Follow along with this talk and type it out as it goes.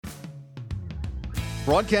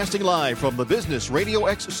Broadcasting live from the Business Radio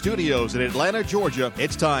X studios in Atlanta, Georgia,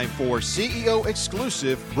 it's time for CEO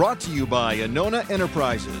Exclusive, brought to you by Anona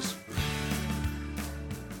Enterprises.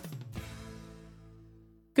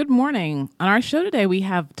 Good morning. On our show today, we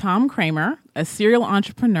have Tom Kramer, a serial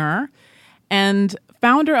entrepreneur and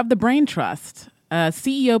founder of the Brain Trust, a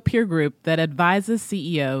CEO peer group that advises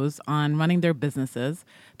CEOs on running their businesses.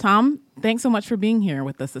 Tom, thanks so much for being here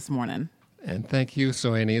with us this morning. And thank you,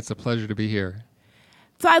 Sohani. It's a pleasure to be here.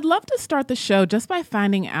 So I'd love to start the show just by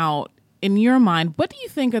finding out, in your mind, what do you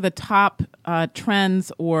think are the top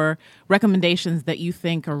trends or recommendations that you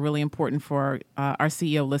think are really important for our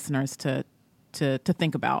CEO listeners to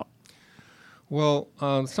think about? Well,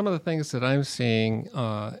 some of the things that I'm seeing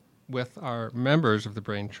with our members of the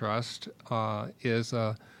Brain Trust is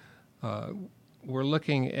we're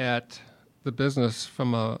looking at the business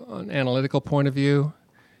from an analytical point of view,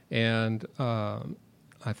 and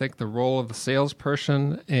I think the role of the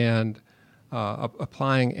salesperson and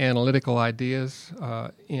applying analytical ideas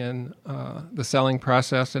in the selling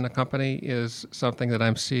process in a company is something that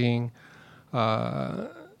I'm seeing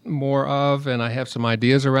more of, and I have some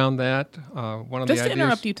ideas around that. One of just the to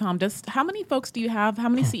interrupt you, Tom, how many folks do you have? How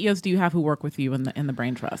many CEOs do you have who work with you in the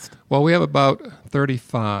Brain Trust? Well, we have about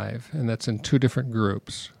 35, and that's in two different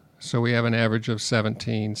groups. So we have an average of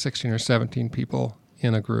 16 or 17 people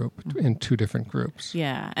in a group, in two different groups.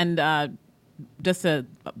 Yeah, and just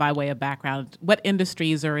by way of background, what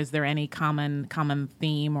industries, or is there any common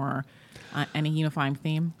theme or any unifying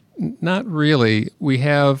theme? Not really. We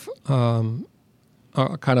have kind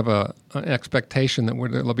of an expectation that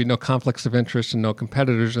there'll be no conflicts of interest and no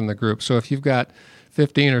competitors in the group. So if you've got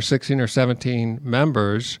 15 or 16 or 17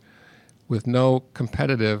 members with no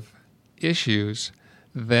competitive issues,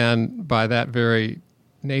 then by that very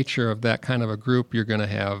nature of that kind of a group, you're going to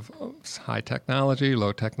have high technology,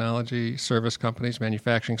 low technology, service companies,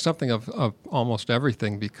 manufacturing, something of almost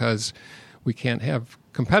everything, because we can't have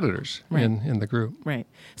competitors in the group. Right.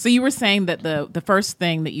 So you were saying that the first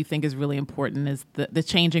thing that you think is really important is the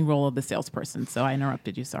changing role of the salesperson. So I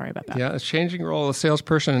interrupted you. Sorry about that. Yeah, a changing role of the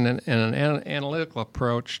salesperson and an analytical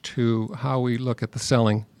approach to how we look at the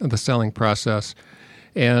selling process.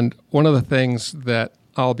 And one of the things that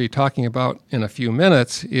I'll be talking about in a few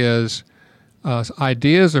minutes is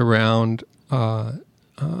ideas around a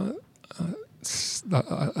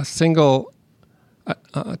single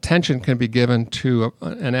attention can be given to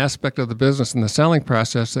an aspect of the business in the selling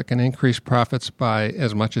process that can increase profits by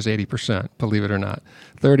as much as 80%, believe it or not,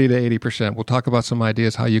 30 to 80%. We'll talk about some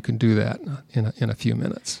ideas how you can do that in a few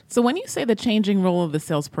minutes. So when you say the changing role of the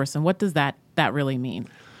salesperson, what does that really mean?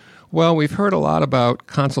 Well, we've heard a lot about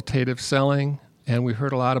consultative selling, and we've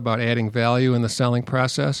heard a lot about adding value in the selling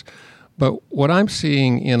process. But what I'm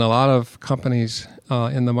seeing in a lot of companies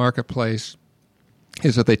in the marketplace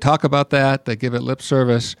is that they talk about that, they give it lip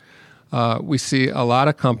service. We see a lot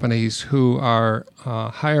of companies who are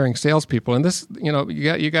hiring salespeople, and this,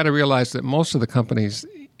 you got to realize that most of the companies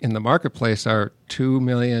in the marketplace are $2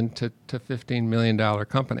 million to $15 million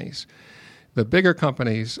companies. The bigger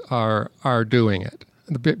companies are doing it.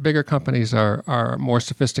 The bigger companies are more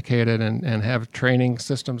sophisticated and have training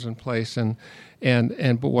systems in place,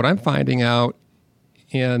 but what I'm finding out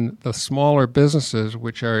in the smaller businesses,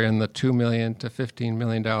 which are in the $2 million to $15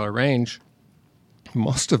 million range,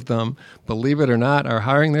 most of them, believe it or not, are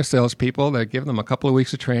hiring their salespeople. They give them a couple of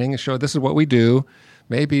weeks of training and show this is what we do.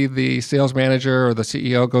 Maybe the sales manager or the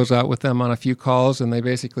CEO goes out with them on a few calls, and they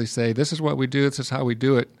basically say, "This is what we do. This is how we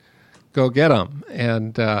do it. Go get them."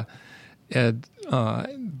 And that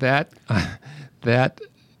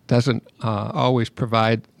doesn't always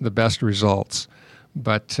provide the best results.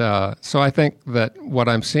 But so I think that what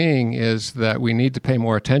I'm seeing is that we need to pay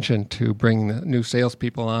more attention to bringing the new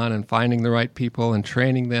salespeople on and finding the right people and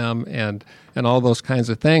training them and all those kinds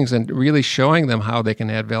of things, and really showing them how they can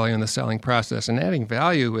add value in the selling process. And adding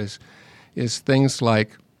value is things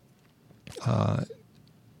like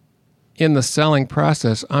in the selling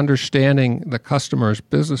process, understanding the customer's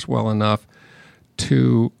business well enough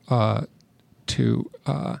to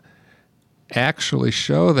actually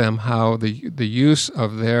show them how the use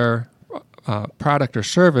of their product or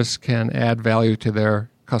service can add value to their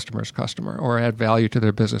customer's customer, or add value to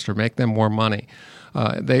their business, or make them more money.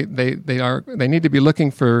 They need to be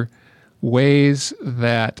looking for ways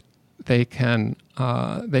that they can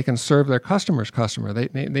serve their customer's customer.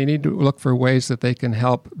 They need to look for ways that they can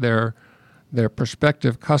help their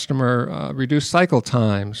prospective customer reduce cycle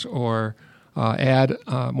times, or add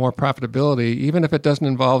more profitability, even if it doesn't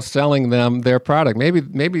involve selling them their product.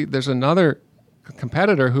 Maybe there's another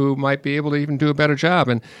competitor who might be able to even do a better job.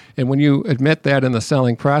 And when you admit that in the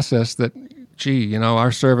selling process, that gee,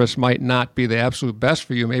 our service might not be the absolute best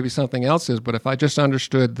for you. Maybe something else is. But if I just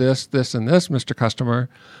understood this, this, and this, Mr. Customer,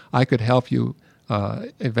 I could help you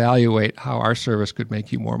evaluate how our service could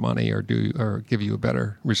make you more money or give you a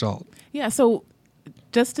better result. Yeah. So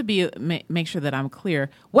just to make sure that I'm clear,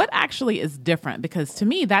 what actually is different? Because to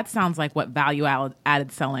me, that sounds like what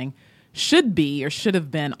value-added selling should be or should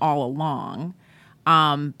have been all along.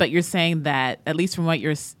 But you're saying that, at least from what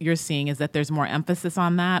you're seeing, is that there's more emphasis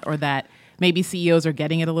on that, or that maybe CEOs are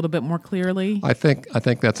getting it a little bit more clearly? I think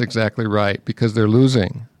that's exactly right, because they're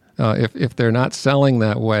losing. If they're not selling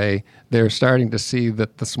that way, they're starting to see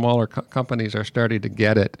that the smaller companies are starting to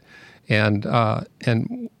get it, and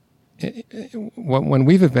when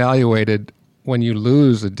we've evaluated, when you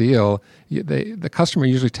lose a deal, the customer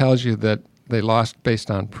usually tells you that they lost based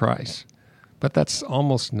on price. But that's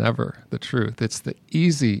almost never the truth. It's the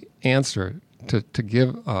easy answer to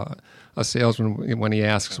give a salesman when he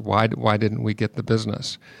asks, why didn't we get the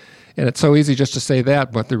business? And it's so easy just to say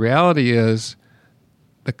that, but the reality is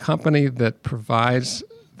the company that provides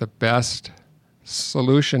the best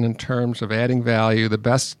solution in terms of adding value, the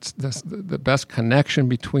best connection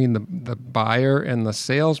between the buyer and the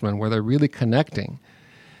salesman, where they're really connecting,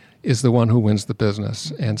 is the one who wins the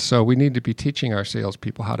business. And so we need to be teaching our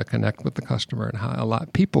salespeople how to connect with the customer and how a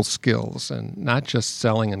lot people skills, and not just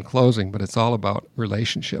selling and closing, but it's all about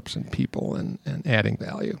relationships and people and adding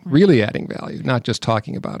value, really adding value, not just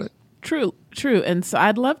talking about it. True. And so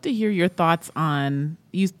I'd love to hear your thoughts on,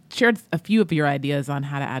 you shared a few of your ideas on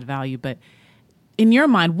how to add value, but in your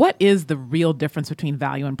mind, what is the real difference between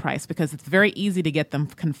value and price? Because it's very easy to get them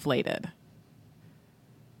conflated.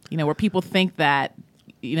 Where people think that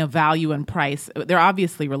value and price, they're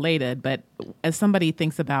obviously related, but as somebody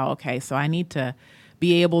thinks about, okay, so I need to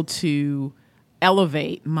be able to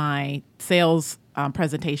elevate my sales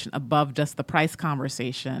presentation above just the price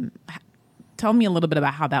conversation. Tell me a little bit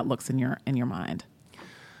about how that looks in your mind.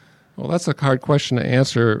 Well, that's a hard question to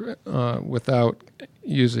answer without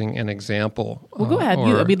using an example. Well, go ahead.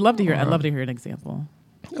 I'd love to hear an example.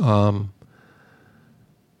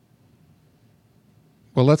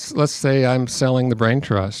 Well, let's say I'm selling the Brain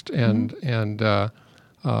Trust, and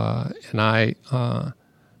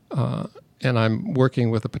I'm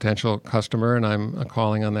working with a potential customer, and I'm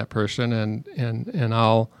calling on that person, and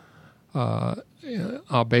I'll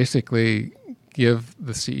basically give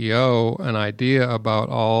the CEO an idea about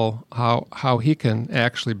how he can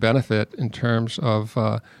actually benefit in terms of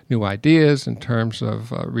new ideas, in terms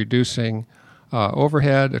of reducing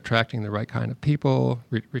overhead, attracting the right kind of people,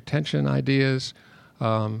 retention ideas.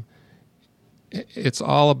 It's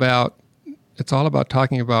all about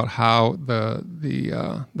talking about how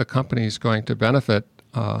the company is going to benefit,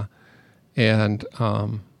 and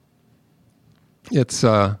it's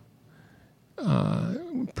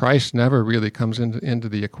price never really comes into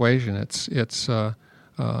the equation. It's a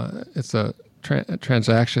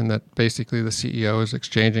transaction that basically the CEO is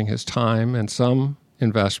exchanging his time and some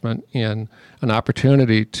investment in an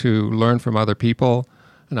opportunity to learn from other people,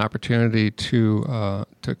 an opportunity to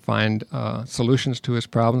find solutions to his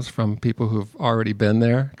problems from people who've already been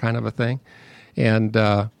there, kind of a thing. And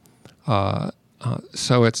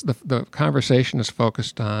so it's the conversation is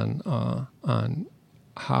focused on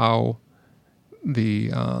how the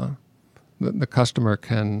customer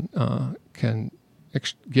can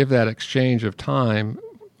give that exchange of time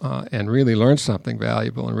and really learn something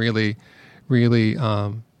valuable, and really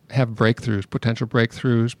have potential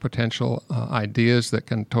breakthroughs, potential ideas that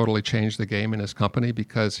can totally change the game in his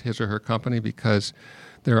or her company, because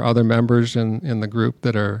there are other members in the group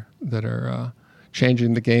that are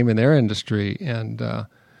changing the game in their industry. And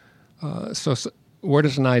so where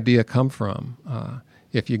does an idea come from?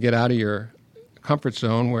 If you get out of your comfort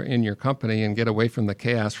zone in your company and get away from the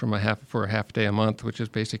chaos for a half day a month, which is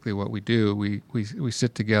basically what we do, we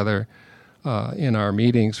sit together in our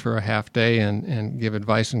meetings for a half day and give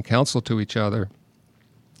advice and counsel to each other.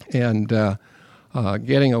 And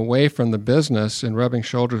getting away from the business and rubbing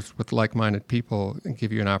shoulders with like-minded people and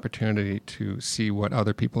give you an opportunity to see what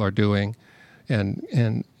other people are doing,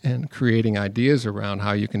 and creating ideas around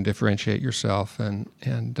how you can differentiate yourself and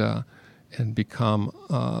become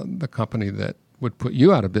the company that would put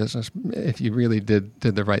you out of business if you really did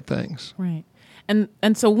the right things. Right.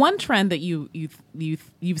 And so one trend that you've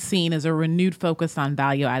seen is a renewed focus on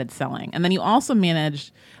value-added selling. And then you also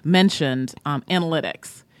mentioned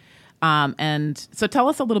analytics. And so tell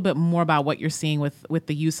us a little bit more about what you're seeing with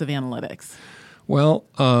the use of analytics. Well,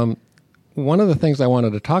 one of the things I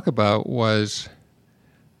wanted to talk about was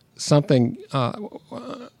something,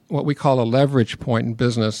 what we call a leverage point in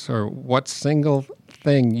business, or what single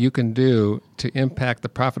thing you can do to impact the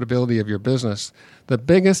profitability of your business, the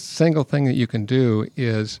biggest single thing that you can do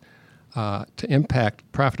is to impact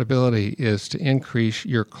profitability is to increase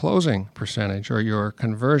your closing percentage or your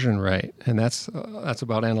conversion rate, and that's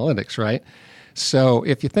about analytics, right? So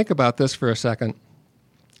if you think about this for a second,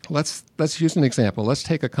 let's use an example. Let's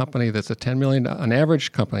take a company that's an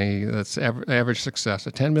average company that's average success,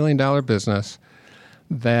 a $10 million business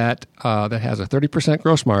that has a 30%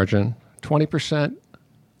 gross margin, 20%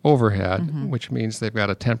 overhead, which means they've got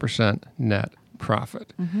a 10% net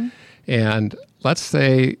profit. And let's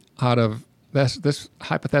say out of this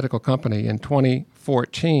hypothetical company in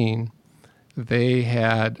 2014, they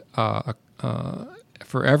had,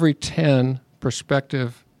 for every 10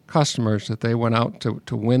 prospective customers that they went out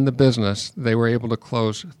to win the business, they were able to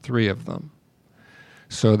close 3 of them.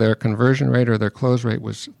 So their conversion rate or their close rate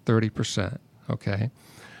was 30%, okay?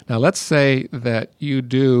 Now let's say that you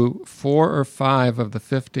do 4 or 5 of the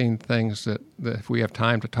 15 things that if we have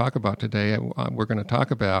time to talk about today, we're going to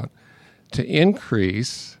talk about to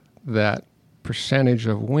increase that percentage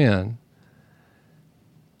of win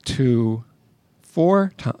to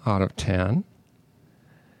 4 out of 10.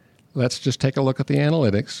 Let's just take a look at the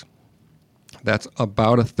analytics. That's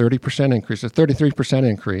about a 30% increase, a 33%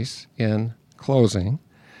 increase in closing.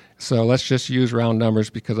 So let's just use round numbers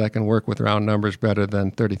because I can work with round numbers better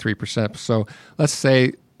than 33%. So let's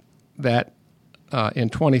say that in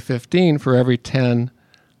 2015, for every 10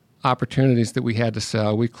 opportunities that we had to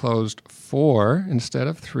sell, we closed 4 instead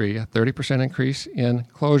of 3, a 30% increase in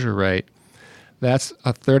closure rate. That's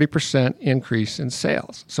a 30% increase in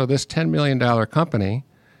sales. So this $10 million company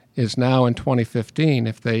is now in 2015,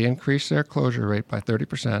 if they increase their closure rate by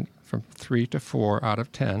 30% from 3 to 4 out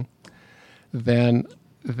of 10, then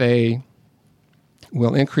they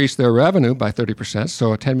will increase their revenue by 30%.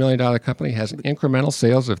 So a $10 million company has incremental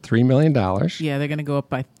sales of $3 million. Yeah, they're going to go up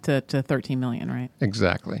to $13 million, right?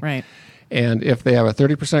 Exactly. Right. And if they have a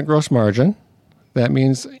 30% gross margin, that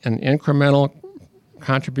means an incremental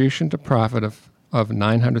contribution to profit of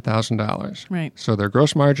 $900,000. Right. So their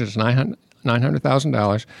gross margin is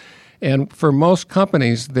 $900,000. And for most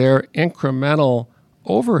companies, their incremental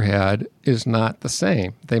overhead is not the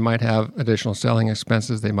same. They might have additional selling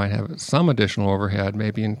expenses. They might have some additional overhead,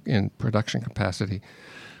 maybe in production capacity.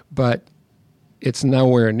 But it's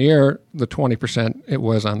nowhere near the 20% it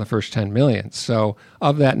was on the first $10 million. So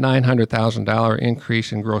of that $900,000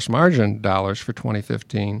 increase in gross margin dollars for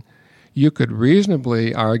 2015, you could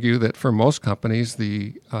reasonably argue that for most companies,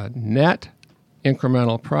 the net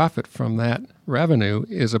incremental profit from that revenue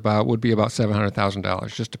would be about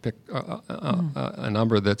 $700,000, just to pick a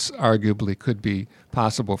number that's arguably could be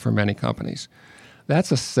possible for many companies.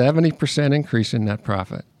 That's a 70% increase in net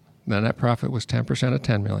profit. The net profit was 10% of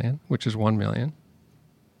 $10 million, which is $1 million.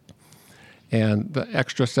 And the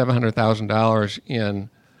extra $700,000 in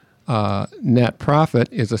net profit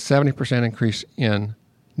is a 70% increase in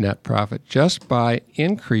net profit just by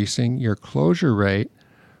increasing your closure rate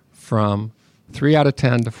from 3 out of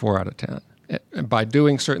 10 to 4 out of 10 by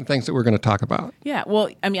doing certain things that we're going to talk about. Yeah, well,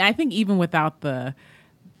 I mean, I think even without the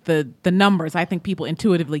numbers, I think people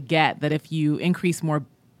intuitively get that if you increase your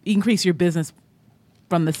business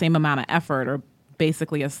from the same amount of effort, or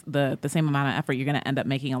basically the same amount of effort, you're going to end up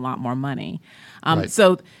making a lot more money. Right.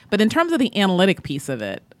 So, but in terms of the analytic piece of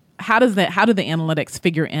it, how do the analytics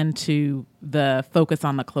figure into the focus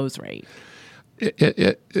on the close rate?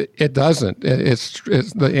 It doesn't. It's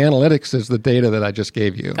the analytics is the data that I just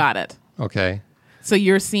gave you. Got it. Okay. So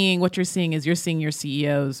you're seeing your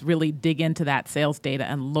CEOs really dig into that sales data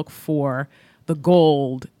and look for the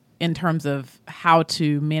gold in terms of how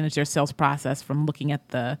to manage their sales process from looking at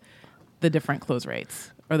the different close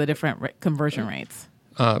rates or the different conversion rates.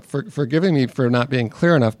 Forgiving me for not being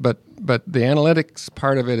clear enough, but the analytics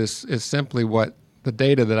part of it is simply what the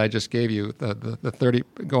data that I just gave you, the 30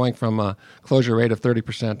 going from a closure rate of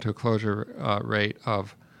 30% to a closure rate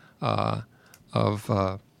of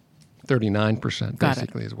 39%,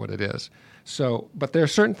 basically, is what it is. So, but there are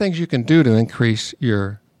certain things you can do to increase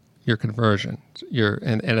your conversion.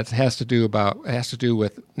 And it has to do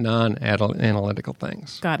with non-analytical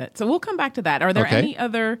things. Got it. So we'll come back to that. Are there any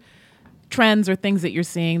other trends or things that you're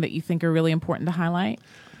seeing that you think are really important to highlight?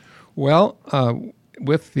 Well,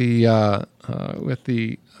 with the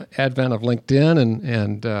advent of LinkedIn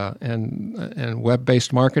and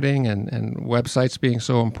web-based marketing and websites being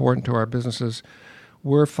so important to our businesses,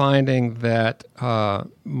 we're finding that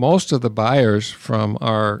most of the buyers from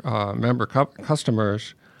our member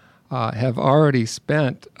customers have already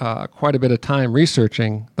spent quite a bit of time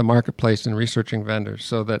researching the marketplace and researching vendors,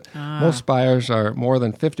 so that most buyers are more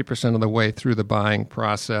than 50% of the way through the buying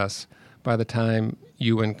process by the time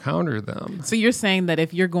you encounter them. So you're saying that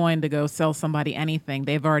if you're going to go sell somebody anything,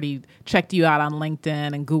 they've already checked you out on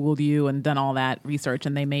LinkedIn and Googled you and done all that research,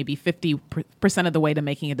 and they may be 50% of the way to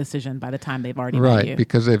making a decision by the time they've already met you. Right,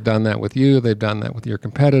 because they've done that with you, they've done that with your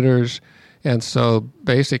competitors. And so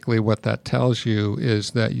basically what that tells you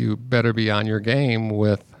is that you better be on your game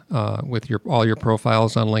with all your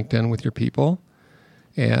profiles on LinkedIn with your people.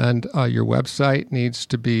 And your website needs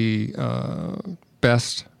to be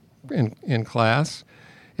best in class,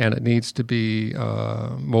 and it needs to be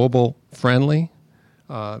mobile friendly.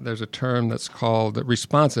 There's a term that's called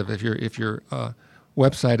responsive. If your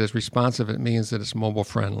website is responsive, it means that it's mobile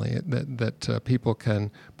friendly. That people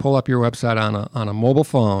can pull up your website on a mobile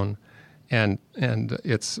phone, and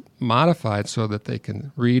it's modified so that they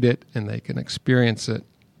can read it and they can experience it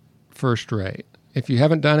first rate. If you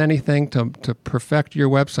haven't done anything to perfect your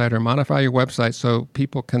website or modify your website so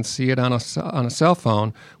people can see it on a cell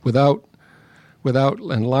phone without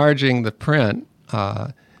enlarging the print,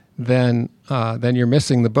 then you're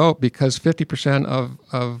missing the boat, because 50%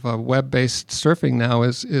 of web-based surfing now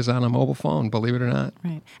is on a mobile phone, believe it or not.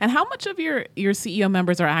 Right. And how much of your CEO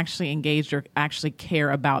members are actually engaged or actually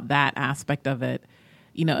care about that aspect of it?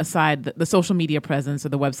 Aside the social media presence or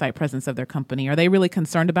the website presence of their company, are they really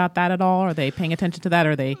concerned about that at all? Are they paying attention to that?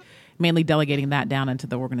 Or are they mainly delegating that down into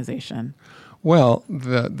the organization? Well,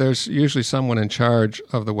 there's usually someone in charge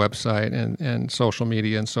of the website and social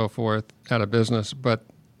media and so forth at a business, but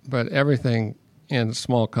everything in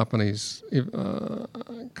small companies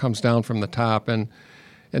comes down from the top, and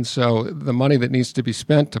so the money that needs to be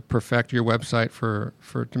spent to perfect your website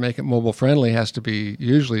to make it mobile friendly has to be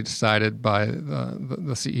usually decided by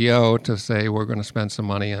the CEO to say, we're going to spend some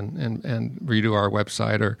money and redo our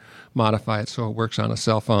website or modify it so it works on a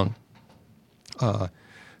cell phone.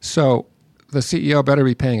 So the CEO better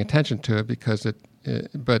be paying attention to it, because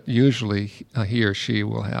but usually he or she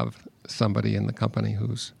will have somebody in the company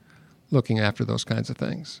who's looking after those kinds of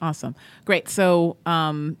things. Awesome. Great. So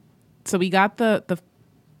we got the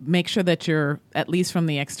make sure that you're, at least from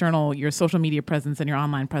the external, your social media presence and your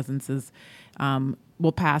online presence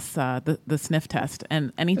will pass the sniff test.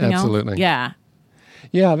 And anything Absolutely. else? Yeah.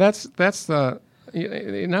 Yeah, that's the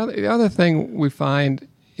other thing we find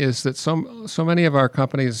is that so many of our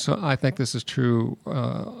companies, I think this is true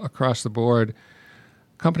across the board,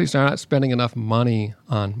 companies are not spending enough money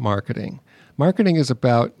on marketing. Marketing is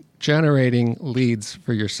about generating leads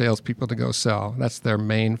for your salespeople to go sell. That's their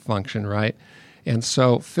main function, right? And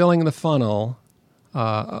so filling the funnel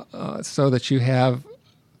so that you have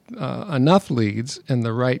enough leads and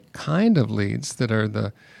the right kind of leads that are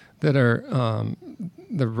the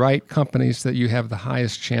right companies that you have the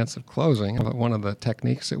highest chance of closing. One of the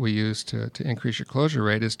techniques that we use to increase your closure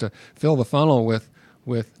rate is to fill the funnel with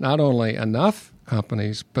not only enough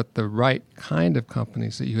companies, but the right kind of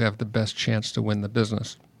companies that you have the best chance to win the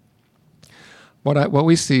business. What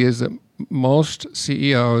we see is that most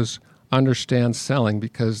CEOs understand selling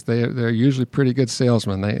because they're usually pretty good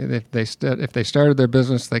salesmen. If they started their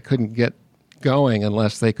business, they couldn't get going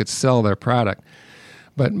unless they could sell their product.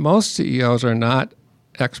 But most CEOs are not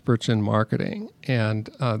experts in marketing, and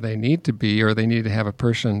they need to be, or they need to have a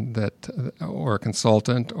person or a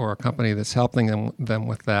consultant or a company that's helping them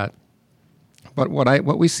with that. But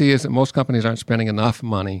what we see is that most companies aren't spending enough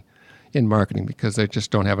money in marketing because they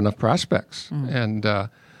just don't have enough prospects and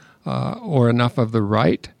or enough of the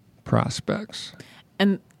right prospects.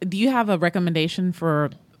 And do you have a recommendation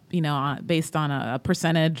for, based on a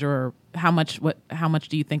percentage, or how much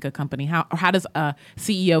do you think a company, how does a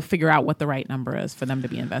CEO figure out what the right number is for them to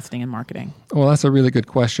be investing in marketing? Well, that's a really good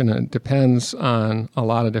question. And it depends on a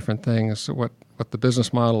lot of different things, what the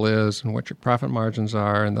business model is and what your profit margins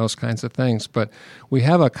are and those kinds of things. But we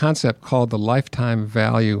have a concept called the lifetime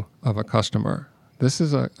value of a customer. This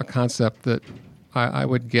is a concept that I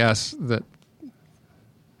would guess that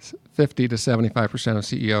 50 to 75% of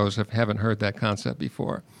CEOs haven't heard that concept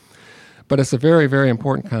before. But it's a very, very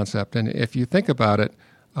important concept. And if you think about it,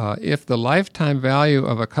 if the lifetime value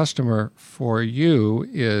of a customer for you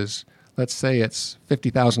is, let's say it's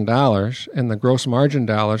 $50,000, and the gross margin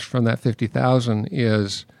dollars from that $50,000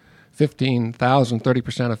 is $15,000,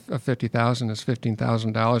 30% of $50,000 is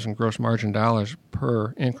 $15,000 in gross margin dollars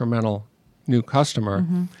per incremental new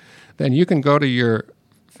customer, then you can go to your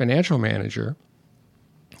financial manager,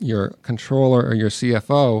 your controller, or your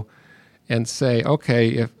CFO, and say,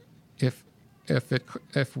 okay,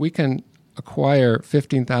 if we can acquire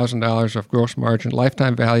 $15,000 of gross margin,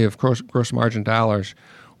 lifetime value of gross margin dollars,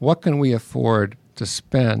 what can we afford to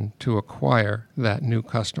spend to acquire that new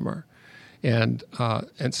customer? And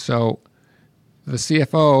so the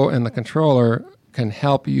CFO and the controller can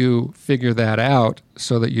help you figure that out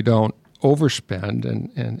so that you don't overspend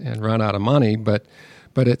and run out of money. But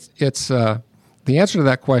it's the answer to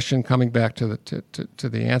that question, coming back to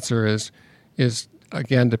the answer is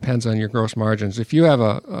again depends on your gross margins. If you have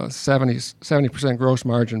a 70% gross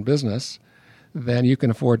margin business, then you can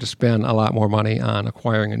afford to spend a lot more money on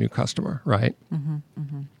acquiring a new customer, right? Mm-hmm,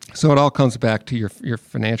 mm-hmm. So it all comes back to your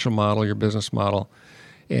financial model, your business model,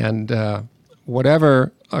 and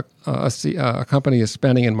whatever a company is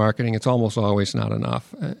spending in marketing, it's almost always not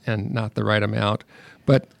enough and not the right amount.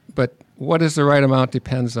 But what is the right amount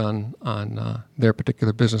depends on their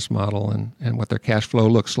particular business model and what their cash flow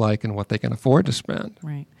looks like and what they can afford to spend.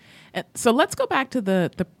 Right. So let's go back to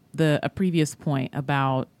the previous point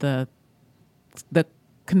about the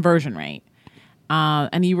conversion rate.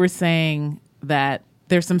 And you were saying that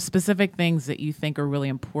there's some specific things that you think are really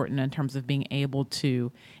important in terms of being able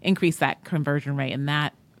to increase that conversion rate. And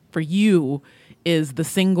that, for you, is the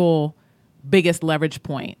single biggest leverage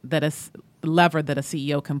point lever that a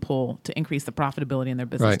CEO can pull to increase the profitability in their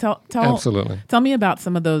business. Right. Absolutely. Tell me about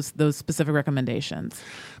some of those specific recommendations.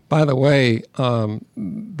 By the way,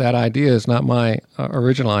 that idea is not my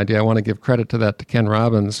original idea. I want to give credit to Ken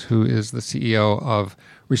Robbins, who is the CEO of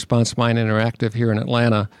Response Mind Interactive here in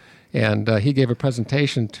Atlanta. And he gave a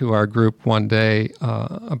presentation to our group one day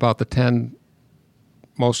about the 10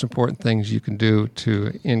 most important things you can do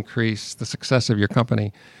to increase the success of your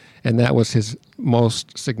company. And that was his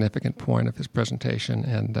most significant point of his presentation.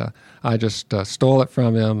 And I just stole it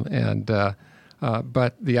from him. And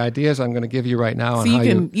but the ideas I'm going to give you right now.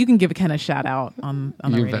 So you can give Ken a shout out on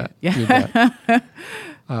the radio. Bet. Yeah. You bet.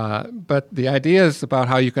 But the ideas about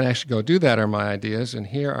how you can actually go do that are my ideas, and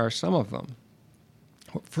here are some of them.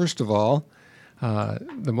 First of all,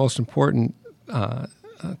 the most important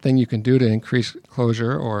thing you can do to increase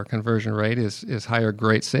closure or conversion rate is hire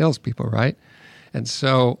great salespeople, right? And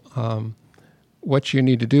so what you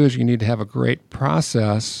need to do is you need to have a great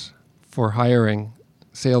process for hiring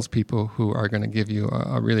salespeople who are going to give you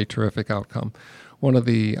a really terrific outcome. One of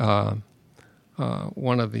the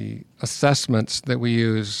assessments that we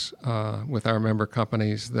use with our member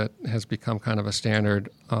companies that has become kind of a standard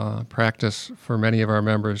practice for many of our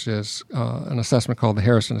members is an assessment called the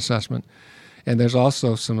Harrison Assessment. And there's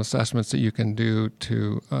also some assessments that you can do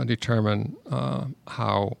to determine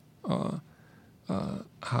how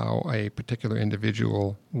a particular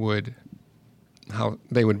individual how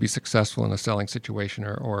they would be successful in a selling situation,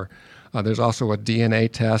 or there's also a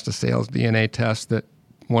DNA test, a sales DNA test that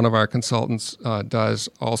one of our consultants does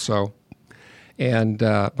also. And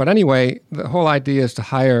but anyway, the whole idea is to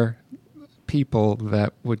hire people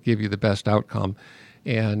that would give you the best outcome,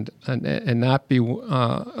 and not be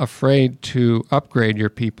afraid to upgrade your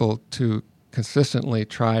people to consistently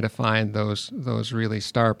try to find those really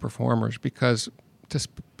star performers. Because to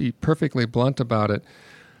be perfectly blunt about it,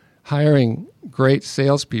 hiring great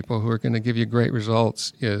salespeople who are going to give you great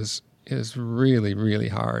results is really, really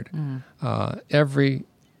hard.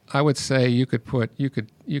 I would say you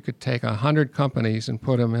could take 100 companies and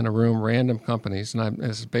put them in a room, random companies, and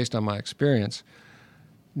this is based on my experience.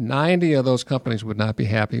 90 of those companies would not be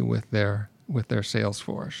happy with their sales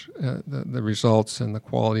force, the results and the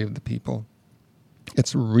quality of the people.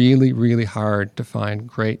 It's really, really hard to find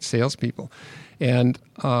great salespeople, and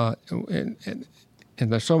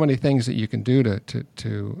there's so many things that you can do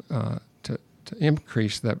to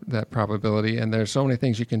increase that probability, and there's so many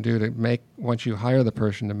things you can do to make, once you hire the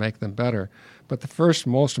person, to make them better. But the first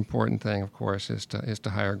most important thing, of course, is to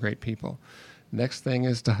hire great people. Next thing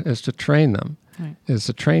is to train them, right. Is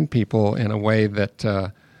to train people in a way that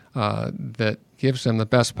that gives them the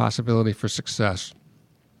best possibility for success.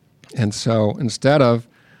 And so instead of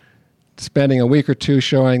spending a week or two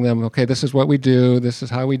showing them, okay, this is what we do, this is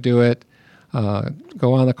how we do it,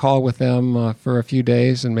 go on the call with them for a few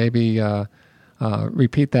days and maybe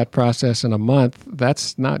repeat that process in a month,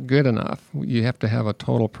 that's not good enough. You have to have a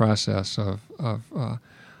total process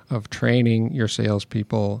of training your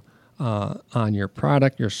salespeople on your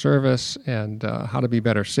product, your service, and how to be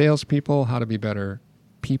better salespeople, how to be better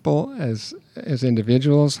people as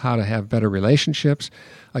individuals, how to have better relationships.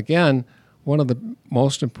 Again, one of the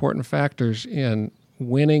most important factors in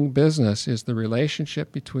winning business is the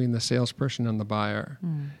relationship between the salesperson and the buyer,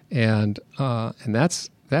 and that's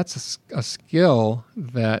a skill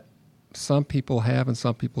that some people have and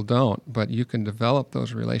some people don't. But you can develop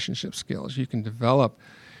those relationship skills. You can develop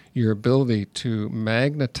your ability to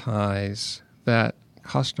magnetize that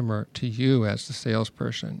customer to you as the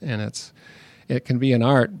salesperson, and it can be an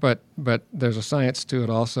art, but there's a science to it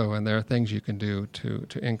also, and there are things you can do to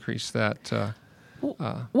increase that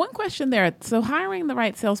One question there. So hiring the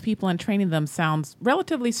right salespeople and training them sounds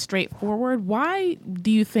relatively straightforward. Why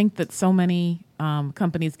do you think that so many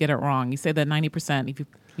companies get it wrong? You say that 90%, if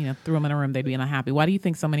you threw them in a room, they'd be unhappy. Why do you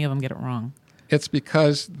think so many of them get it wrong? It's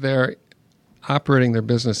because they're operating their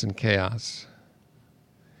business in chaos.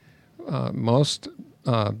 Most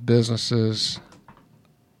businesses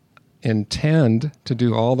intend to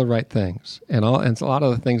do all the right things, and a lot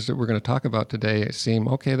of the things that we're going to talk about today that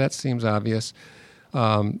seems obvious.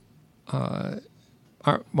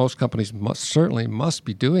 Most companies must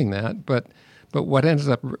be doing that, but what ends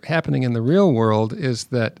up happening in the real world is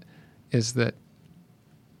that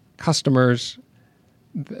customers,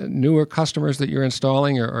 newer customers that you're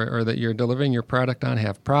installing or that you're delivering your product on,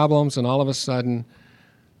 have problems, and all of a sudden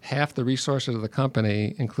half the resources of the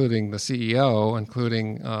company, including the CEO,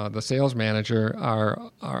 including the sales manager,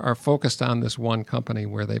 are focused on this one company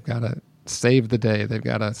where they've got to save the day. They've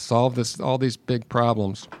got to solve all these big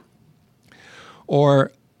problems.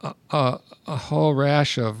 Or a whole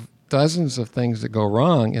rash of dozens of things that go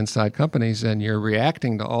wrong inside companies, and you're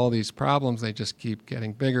reacting to all these problems. They just keep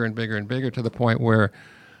getting bigger and bigger and bigger to the point where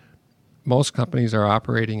most companies are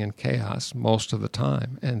operating in chaos most of the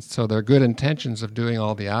time. And so their good intentions of doing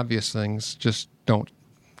all the obvious things just don't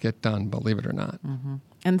get done, believe it or not. Mm-hmm.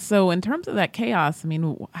 And so in terms of that chaos, I mean,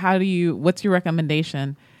 what's your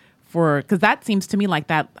recommendation because that seems to me like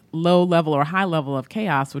that low level or high level of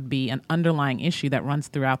chaos would be an underlying issue that runs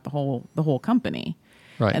throughout the whole company.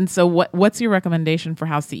 Right. And so what's your recommendation for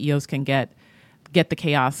how CEOs can get the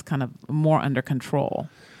chaos kind of more under control?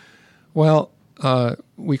 Well,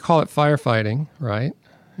 we call it firefighting, right?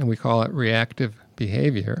 And we call it reactive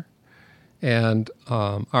behavior. And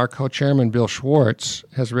our co-chairman, Bill Schwartz,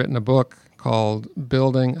 has written a book called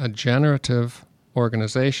Building a Generative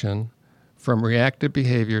Organization from Reactive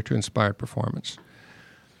Behavior to Inspired Performance.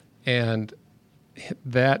 And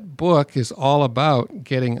that book is all about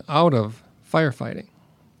getting out of firefighting.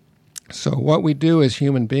 So what we do as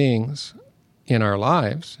human beings in our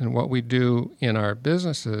lives and what we do in our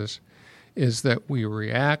businesses is that we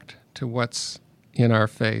react to what's in our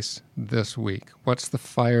face this week. What's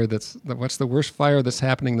the worst fire that's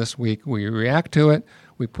happening this week? We react to it.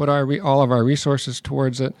 We put all of our resources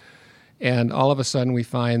towards it, and all of a sudden we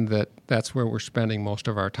find that that's where we're spending most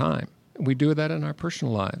of our time. We do that in our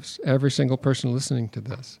personal lives. Every single person listening to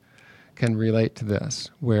this can relate to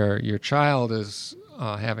this, where your child is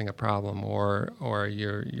having a problem, or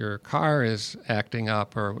your car is acting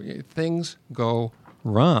up, or things go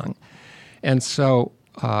wrong. And so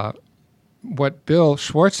what Bill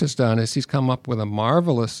Schwartz has done is he's come up with a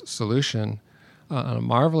marvelous solution, a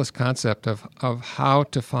marvelous concept of how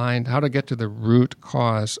to get to the root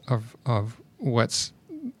cause of what's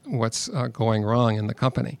going wrong in the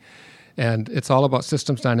company. And it's all about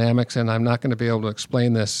systems dynamics, and I'm not going to be able to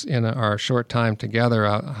explain this in our short time together,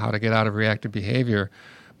 how to get out of reactive behavior.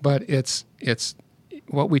 But it's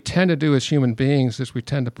what we tend to do as human beings is we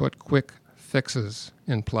tend to put quick fixes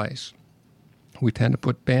in place. We tend to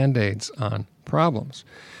put Band-Aids on problems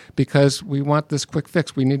because we want this quick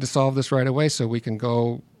fix. We need to solve this right away so we can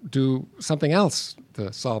go do something else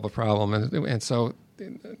to solve a problem. And so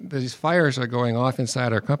these fires are going off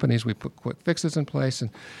inside our companies. We put quick fixes in place,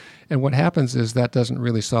 and what happens is that doesn't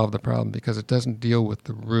really solve the problem because it doesn't deal with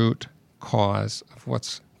the root cause of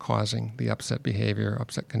what's causing the upset behavior,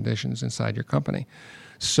 upset conditions inside your company.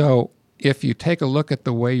 So if you take a look at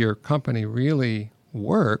the way your company really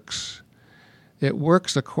works, it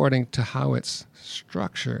works according to how it's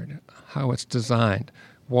structured, how it's designed.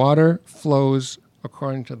 Water flows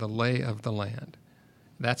according to the lay of the land.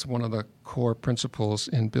 That's one of the core principles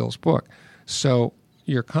in Bill's book. So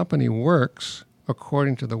your company works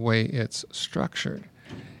according to the way it's structured.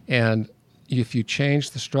 And if you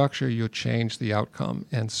change the structure, you'll change the outcome.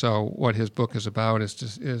 And so what his book is about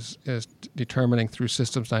is determining through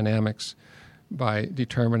systems dynamics, by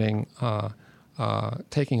determining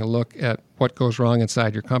taking a look at what goes wrong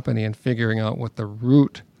inside your company and figuring out what the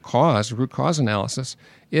root cause analysis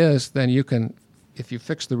is. Then you can, if you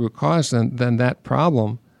fix the root cause, then that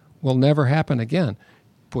problem will never happen again.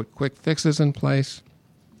 Put quick fixes in place,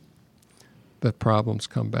 the problems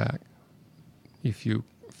come back. If you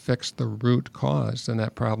fix the root cause, then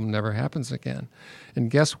that problem never happens again.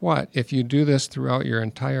 And guess what? If you do this throughout your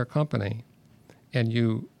entire company and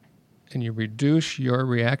you reduce your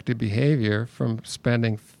reactive behavior from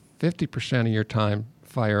spending 50% of your time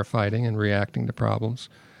firefighting and reacting to problems,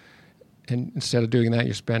 and instead of doing that,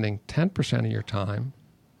 you're spending 10% of your time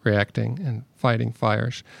reacting and fighting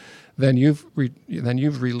fires, then you've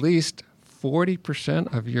released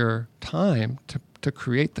 40% of your time to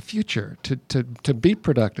create the future, to be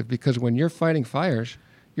productive. Because when you're fighting fires,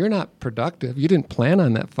 you're not productive. You didn't plan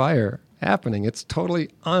on that fire happening. It's totally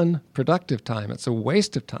unproductive time. It's a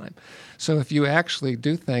waste of time. So if you actually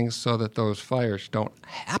do things so that those fires don't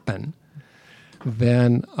happen,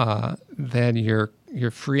 then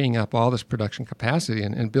you're freeing up all this production capacity.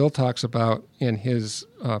 And Bill talks about in his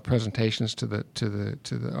presentations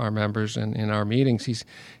to our members and in our meetings,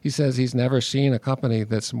 he says he's never seen a company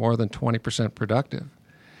that's more than 20% productive.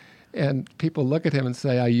 And people look at him and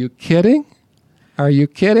say, "Are you kidding? Are you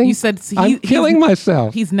kidding?" You said I'm killing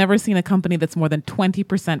myself. He's never seen a company that's more than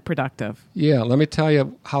 20% productive. Yeah, let me tell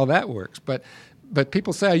you how that works. But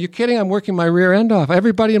people say, "Are you kidding? I'm working my rear end off.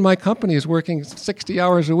 Everybody in my company is working 60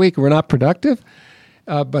 hours a week. We're not productive."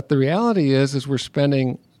 But the reality is we're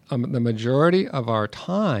spending the majority of our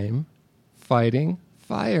time fighting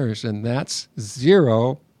fires, and that's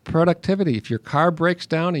zero productivity. If your car breaks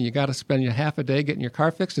down and you got to spend half a day getting your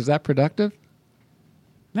car fixed, is that productive?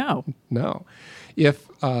 No.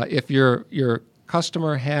 If your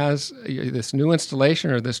customer has this new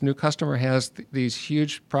installation or this new customer has these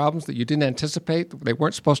huge problems that you didn't anticipate, they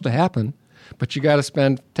weren't supposed to happen, but you got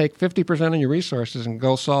to take 50% of your resources and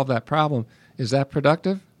go solve that problem, is that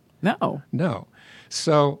productive? No.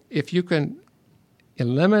 So if you can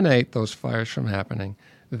eliminate those fires from happening,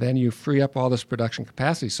 then you free up all this production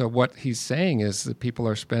capacity. So what he's saying is that people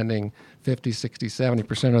are spending 50, 60,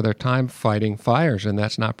 70% of their time fighting fires, and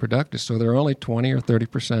that's not productive. So they're only 20 or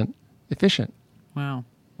 30% efficient. Wow.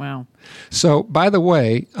 So, by the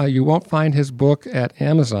way, you won't find his book at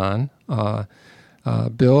Amazon.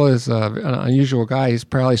 Bill is an unusual guy. He's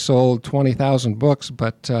probably sold 20,000 books,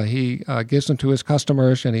 but he gives them to his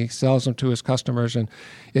customers and he sells them to his customers. And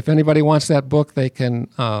if anybody wants that book, they can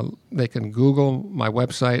Google my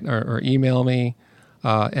website or email me,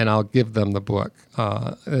 and I'll give them the book.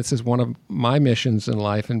 This is one of my missions in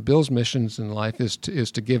life, and Bill's missions in life is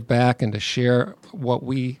to give back and to share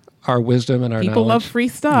our wisdom and our People knowledge. love free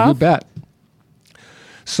stuff. You bet.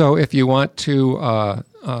 So if you want to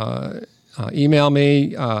email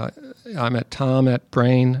me. I'm at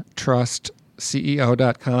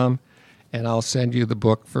tom@braintrustceo.com, and I'll send you the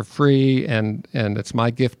book for free. And it's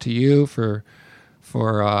my gift to you for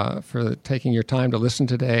taking your time to listen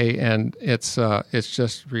today. And it's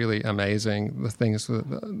just really amazing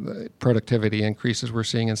the productivity increases we're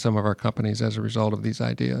seeing in some of our companies as a result of these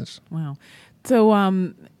ideas. Wow. So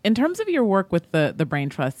in terms of your work with the Brain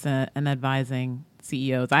Trust and advising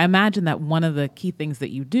CEOs, I imagine that one of the key things that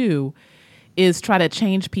you do is try to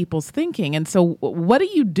change people's thinking. And so what do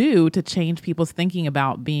you do to change people's thinking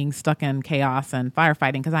about being stuck in chaos and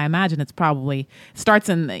firefighting? Because I imagine it's probably starts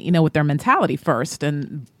with their mentality first.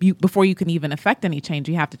 And before you can even affect any change,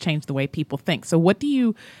 you have to change the way people think. So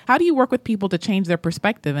how do you work with people to change their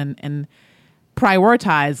perspective and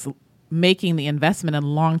prioritize making the investment in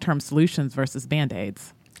long-term solutions versus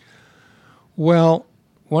Band-Aids? Well,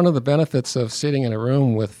 one of the benefits of sitting in a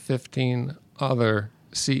room with 15 other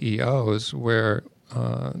CEOs where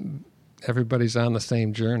everybody's on the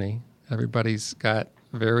same journey, everybody's got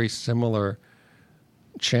very similar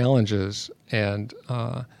challenges, and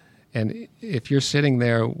if you're sitting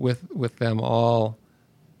there with them all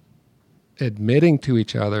admitting to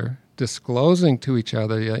each other, disclosing to each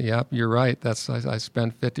other, yep, you're right, I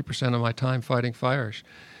spend 50% of my time fighting fires,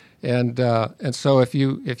 and so if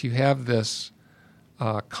you have this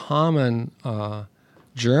common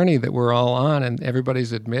journey that we're all on, and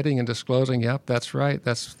everybody's admitting and disclosing, yep, that's right,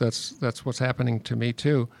 that's what's happening to me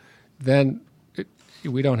too, then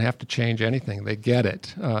we don't have to change anything. They get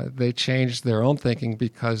it. They change their own thinking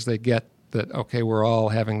because they get that, okay, we're all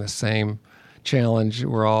having the same challenge.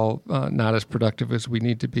 We're all not as productive as we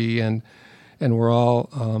need to be, and we're all,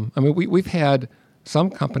 we've had some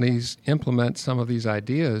companies implement some of these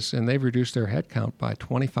ideas, and they've reduced their headcount by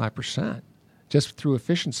 25% just through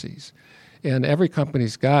efficiencies. And every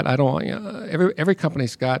company's got every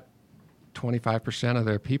company's got 25% of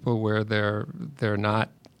their people where they're not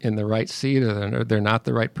in the right seat, or they're not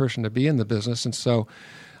the right person to be in the business. And so,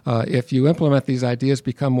 if you implement these ideas,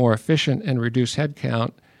 become more efficient, and reduce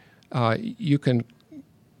headcount, you can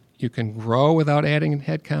grow without adding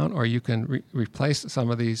headcount, or you can replace some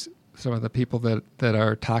of the people that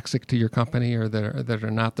are toxic to your company or that are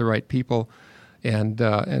not the right people, and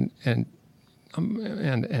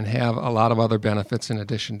have a lot of other benefits in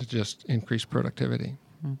addition to just increased productivity.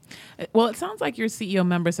 Well, it sounds like your CEO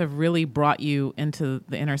members have really brought you into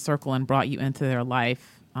the inner circle and brought you into their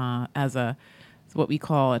life as what we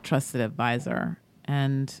call a trusted advisor.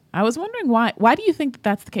 And I was wondering why do you think that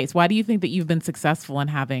that's the case? Why do you think that you've been successful in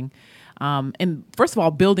having, and first of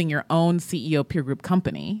all, building your own CEO peer group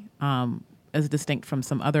company, as distinct from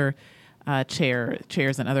some other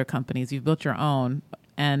chairs in other companies. You've built your own,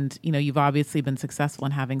 and you've obviously been successful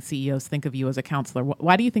in having CEOs think of you as a counselor.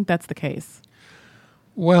 Why do you think that's the case?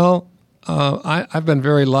 Well, I've been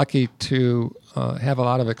very lucky to have a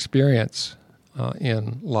lot of experience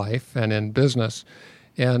in life and in business.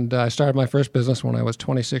 And I started my first business when I was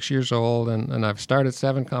 26 years old, and I've started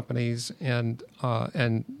 7 companies, and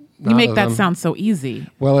you make that sound so easy.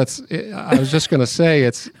 Well, I was just going to say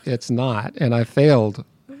it's not, and I failed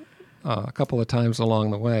a couple of times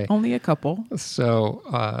along the way. Only a couple. So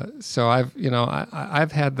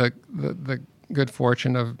I've had the good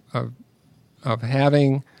fortune of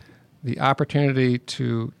having the opportunity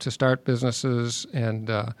to start businesses and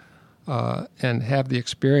have the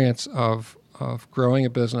experience of growing a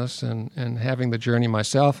business and having the journey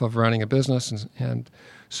myself of running a business. And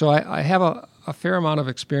so I have a fair amount of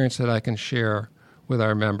experience that I can share with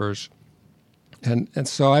our members. And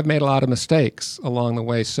so I've made a lot of mistakes along the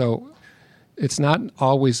way. So it's not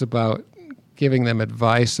always about giving them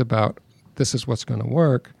advice about this is what's going to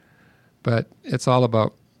work, but it's all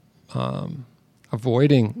about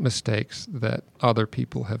avoiding mistakes that other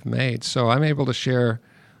people have made. So I'm able to share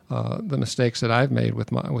the mistakes that I've made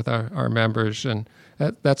with our members, and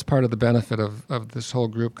that's part of the benefit of this whole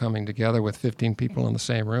group coming together with 15 people in the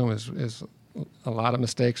same room is a lot of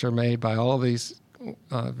mistakes are made by all of these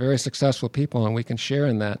very successful people, and we can share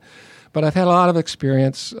in that. But I've had a lot of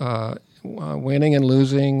experience winning and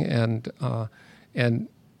losing, and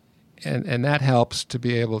that helps to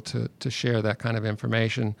be able to share that kind of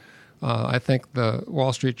information. I think the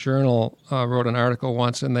Wall Street Journal wrote an article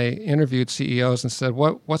once, and they interviewed CEOs and said,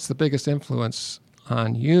 "What's the biggest influence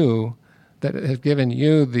on you that has given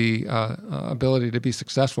you the ability to be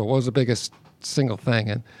successful? What was the biggest single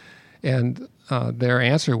thing?" And their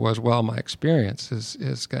answer was, "Well, my experience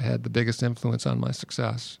has had the biggest influence on my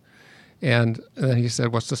success." And then he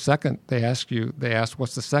said, "What's the second?" They asked,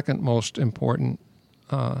 "What's the second most important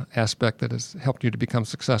aspect that has helped you to become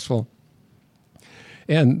successful?"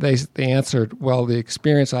 And they answered, "Well, the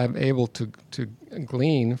experience I'm able to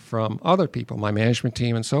glean from other people, my management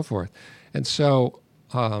team, and so forth." And so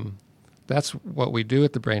that's what we do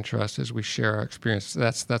at the Brain Trust is we share our experience.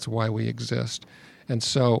 That's why we exist. And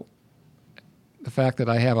so the fact that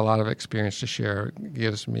I have a lot of experience to share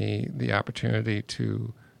gives me the opportunity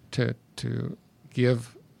to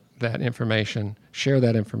give that information, share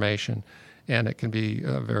that information, and it can be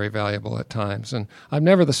very valuable at times. And I'm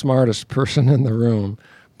never the smartest person in the room,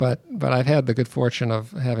 but I've had the good fortune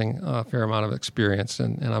of having a fair amount of experience,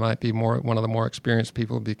 and I might be one of the more experienced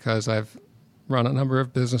people because I've run a number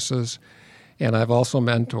of businesses, and I've also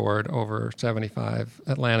mentored over 75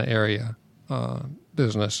 Atlanta area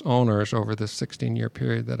business owners over this 16-year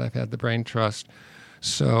period that I've had the Brain Trust.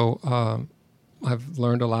 So I've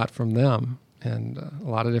learned a lot from them, and a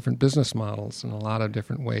lot of different business models and a lot of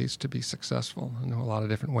different ways to be successful and a lot of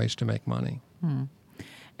different ways to make money.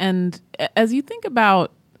 And as you think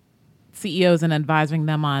about CEOs and advising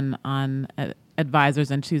them on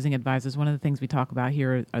advisors and choosing advisors, one of the things we talk about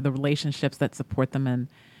here are the relationships that support them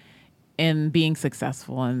in being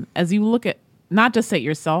successful. And as you look at, not just at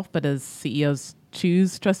yourself, but as CEOs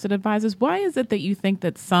choose trusted advisors, why is it that you think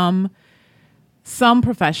that some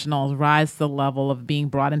professionals rise to the level of being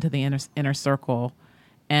brought into the inner circle,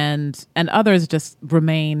 and others just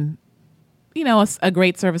remain, a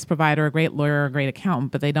great service provider, a great lawyer, a great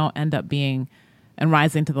accountant, but they don't end up being and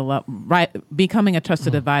rising to the level, becoming a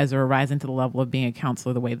trusted advisor or rising to the level of being a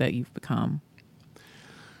counselor the way that you've become?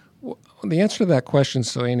 Well, the answer to that question,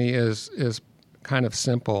 Selene, is kind of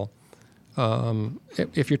simple.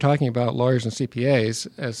 If you're talking about lawyers and CPAs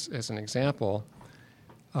as an example,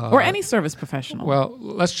 or any service professional. Well,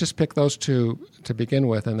 let's just pick those two to begin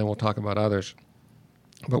with, and then we'll talk about others.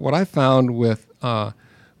 But what I found with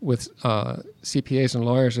CPAs and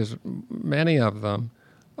lawyers is many of them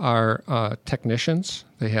are technicians.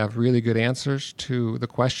 They have really good answers to the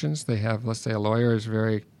questions. They have, let's say, a lawyer is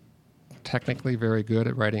very technically very good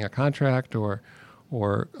at writing a contract or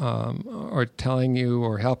telling you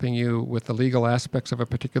or helping you with the legal aspects of a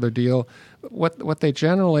particular deal.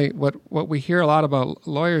 What we hear a lot about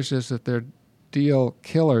lawyers is that they're deal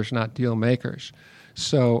killers, not deal makers.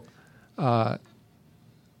 So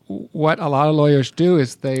what a lot of lawyers do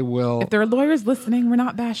is they will... If there are lawyers listening, we're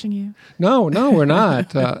not bashing you. No, we're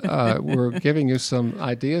not. We're giving you some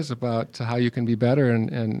ideas about how you can be better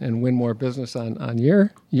and win more business on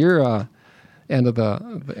your end of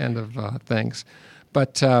the end of things.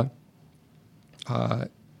 But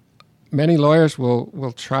many lawyers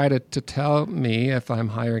will try to tell me if I'm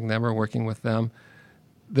hiring them or working with them,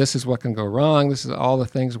 this is what can go wrong. This is all the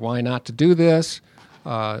things why not to do this.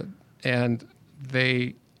 and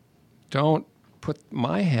they don't put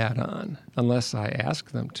my hat on unless I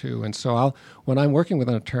ask them to. And so when I'm working with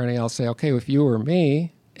an attorney, I'll say, okay, if you were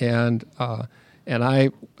me and I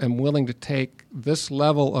am willing to take this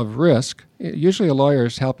level of risk, usually a lawyer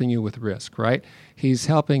is helping you with risk, right? He's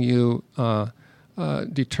helping you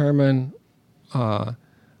determine what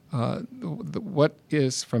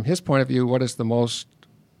is, from his point of view, what is the most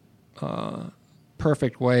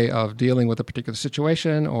perfect way of dealing with a particular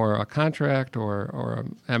situation or a contract or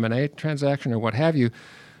a M&A transaction or what have you.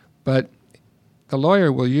 But the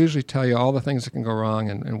lawyer will usually tell you all the things that can go wrong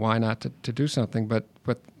and why not to do something. But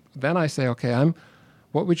then I say, okay,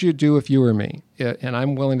 what would you do if you were me? And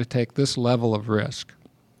I'm willing to take this level of risk.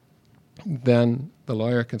 Then the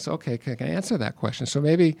lawyer can say, okay, can I answer that question? So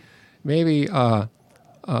maybe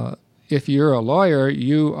if you're a lawyer,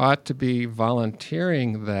 you ought to be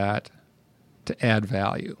volunteering that to add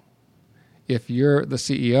value. If you're the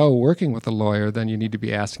CEO working with a lawyer, then you need to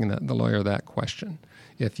be asking the lawyer that question.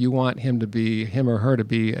 If you want him or her to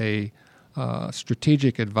be a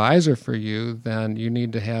strategic advisor for you, then you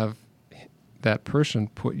need to have that person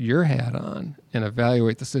put your hat on and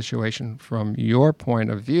evaluate the situation from your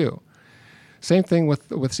point of view. Same thing with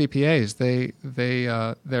CPAs.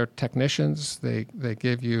 They're technicians. They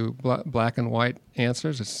give you black and white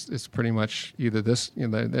answers. It's pretty much either this.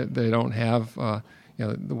 They don't have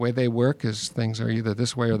the way they work is things are either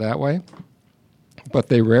this way or that way. But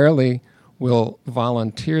they rarely will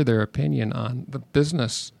volunteer their opinion on the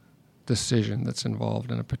business decision that's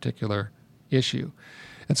involved in a particular issue.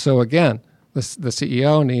 And so again, the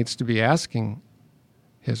CEO needs to be asking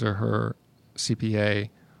his or her CPA,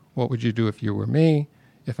 what would you do if you were me?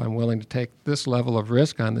 If I'm willing to take this level of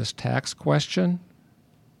risk on this tax question,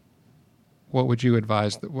 what would you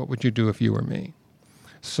advise? What would you do if you were me?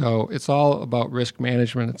 So it's all about risk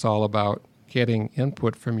management. It's all about getting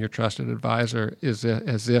input from your trusted advisor as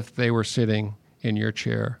if they were sitting in your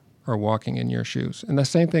chair or walking in your shoes. And the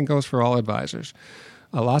same thing goes for all advisors.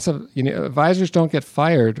 Lots of advisors don't get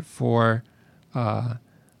fired for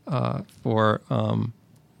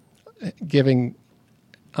giving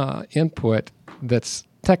input that's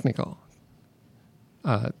technical,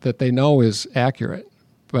 that they know is accurate.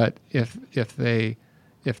 But if they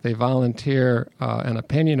volunteer an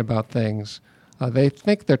opinion about things, they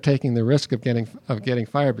think they're taking the risk of getting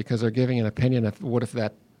fired because they're giving an opinion. If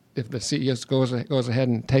the CEO goes ahead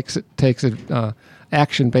and takes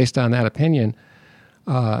action based on that opinion,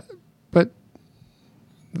 but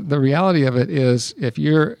the reality of it is, if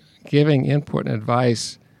you're giving input and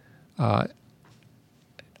advice,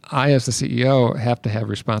 I, as the CEO, have to have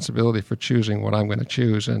responsibility for choosing what I'm going to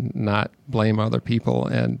choose and not blame other people.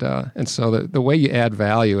 And so the way you add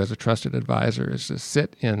value as a trusted advisor is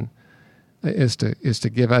to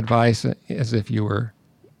give advice as if you were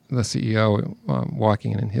the CEO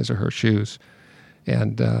walking in his or her shoes,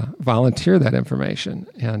 and volunteer that information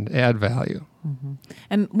and add value. Mm-hmm.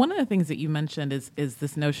 And one of the things that you mentioned is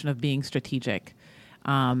this notion of being strategic.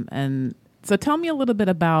 And so tell me a little bit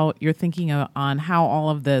about your thinking on how all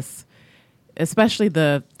of this, especially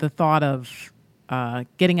the thought of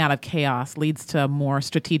getting out of chaos, leads to a more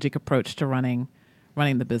strategic approach to running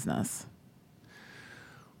the business.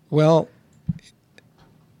 Well,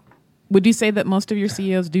 would you say that most of your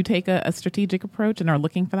CEOs do take a strategic approach and are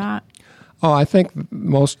looking for that? Oh, I think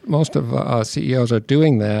most of CEOs are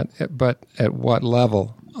doing that, but at what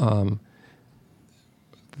level?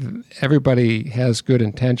 Everybody has good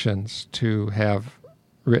intentions to have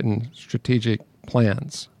written strategic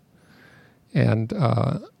plans. And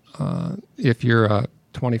if you're a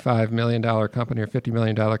 $25 million company or $50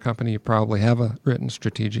 million company, you probably have a written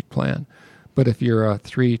strategic plan. But if you're a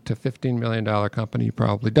 $3 to $15 million company, you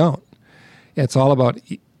probably don't. It's all about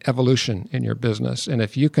evolution in your business. And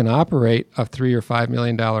if you can operate a $3 or $5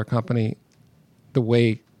 million company the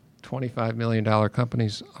way $25 million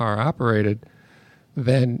companies are operated,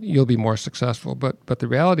 then you'll be more successful. But the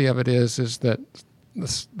reality of it is that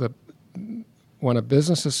when a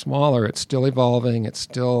business is smaller, it's still evolving, it's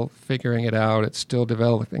still figuring it out, it's still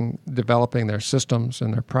developing their systems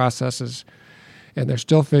and their processes, and they're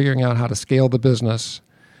still figuring out how to scale the business.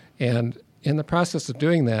 And in the process of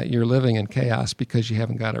doing that, you're living in chaos because you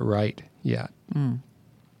haven't got it right yet. Mm.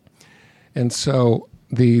 And so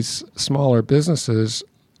these smaller businesses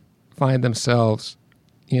find themselves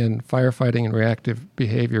in firefighting and reactive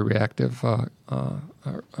behavior,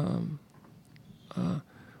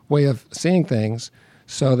 way of seeing things,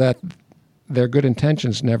 so that their good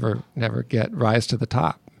intentions never rise to the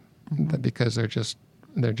top, mm-hmm. because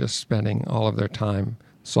they're just spending all of their time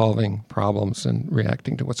solving problems and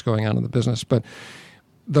reacting to what's going on in the business. But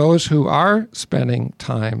those who are spending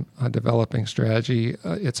time developing strategy,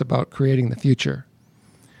 it's about creating the future.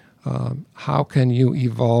 How can you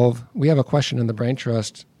evolve? We have a question in the Brain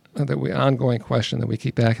Trust, ongoing question that we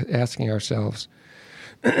keep asking ourselves,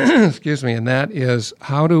 excuse me, and that is,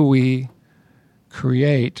 how do we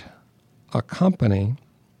create a company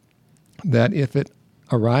that if it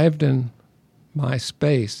arrived in my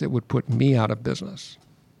space, it would put me out of business?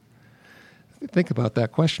 Think about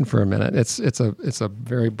that question for a minute. It's a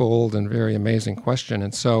very bold and very amazing question.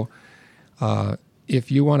 And so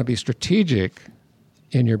if you want to be strategic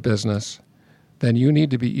in your business, then you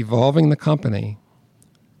need to be evolving the company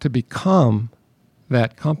to become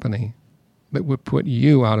that company that would put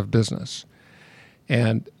you out of business.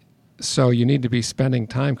 And so you need to be spending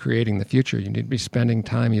time creating the future. You need to be spending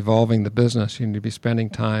time evolving the business. You need to be spending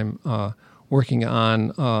time working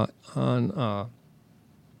on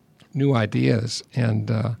new ideas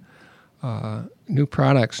and new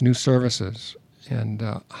products, new services. And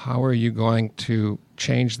how are you going to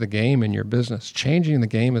change the game in your business? Changing the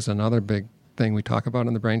game is another big thing we talk about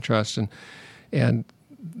in the Brain Trust. And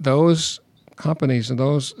those companies and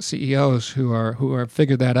those CEOs who are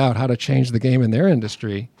figured that out, how to change the game in their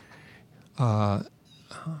industry, are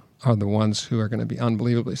the ones who are going to be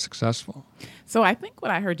unbelievably successful. So I think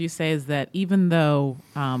what I heard you say is that even though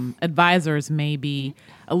advisors may be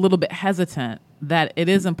a little bit hesitant, that it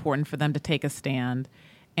is important for them to take a stand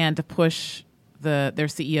and to push their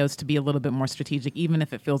CEOs to be a little bit more strategic, even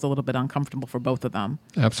if it feels a little bit uncomfortable for both of them.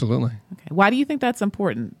 Absolutely. Okay. Why do you think that's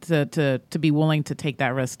important, to be willing to take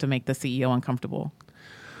that risk to make the CEO uncomfortable?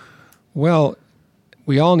 Well,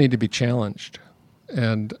 we all need to be challenged.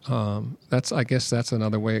 And I guess that's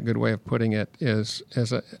another way, a good way of putting it is,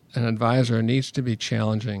 an advisor needs to be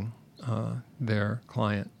challenging their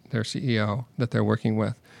client, their CEO that they're working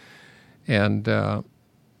with. And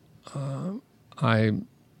I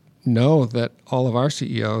know that all of our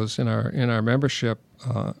CEOs in our membership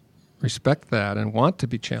respect that and want to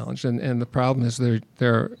be challenged. And the problem is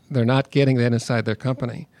they're not getting that inside their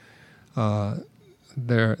company.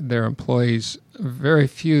 Their employees, very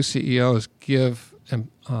few CEOs give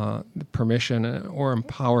permission or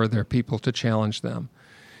empower their people to challenge them.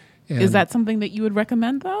 And is that something that you would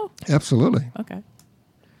recommend, though? Absolutely. Okay.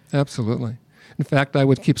 Absolutely. In fact, I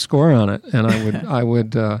would keep score on it, and I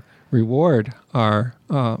would reward our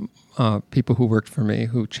people who worked for me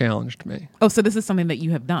who challenged me. Oh, so this is something that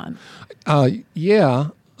you have done? Yeah,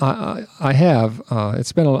 I have.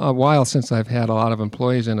 It's been a while since I've had a lot of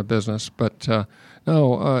employees in a business, but I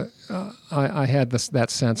had that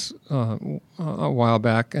sense a while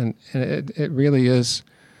back, and it really is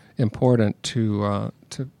important to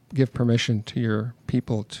give permission to your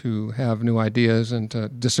people to have new ideas and to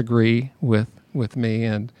disagree with me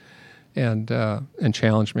and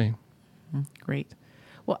challenge me. Great.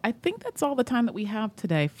 Well, I think that's all the time that we have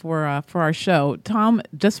today for our show. Tom,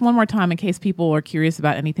 just one more time, in case people are curious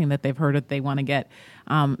about anything that they've heard, that they want to get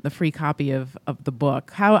the free copy of the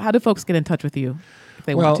book. How do folks get in touch with you if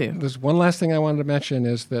they want to? Well, there's one last thing I wanted to mention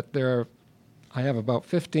is that I have about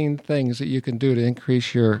 15 things that you can do to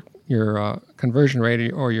increase your conversion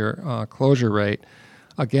rate or your closure rate.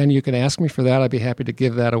 Again, you can ask me for that. I'd be happy to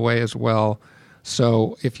give that away as well.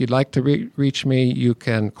 So if you'd like to reach me, you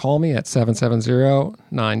can call me at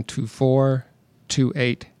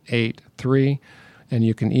 770-924-2883, and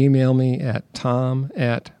you can email me at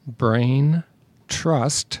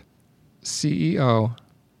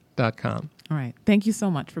tom@braintrustceo.com. All right. Thank you so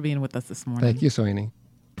much for being with us this morning. Thank you, Sohini.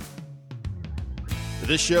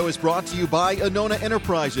 This show is brought to you by Anona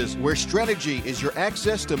Enterprises, where strategy is your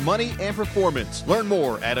access to money and performance. Learn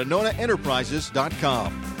more at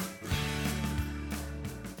AnonaEnterprises.com.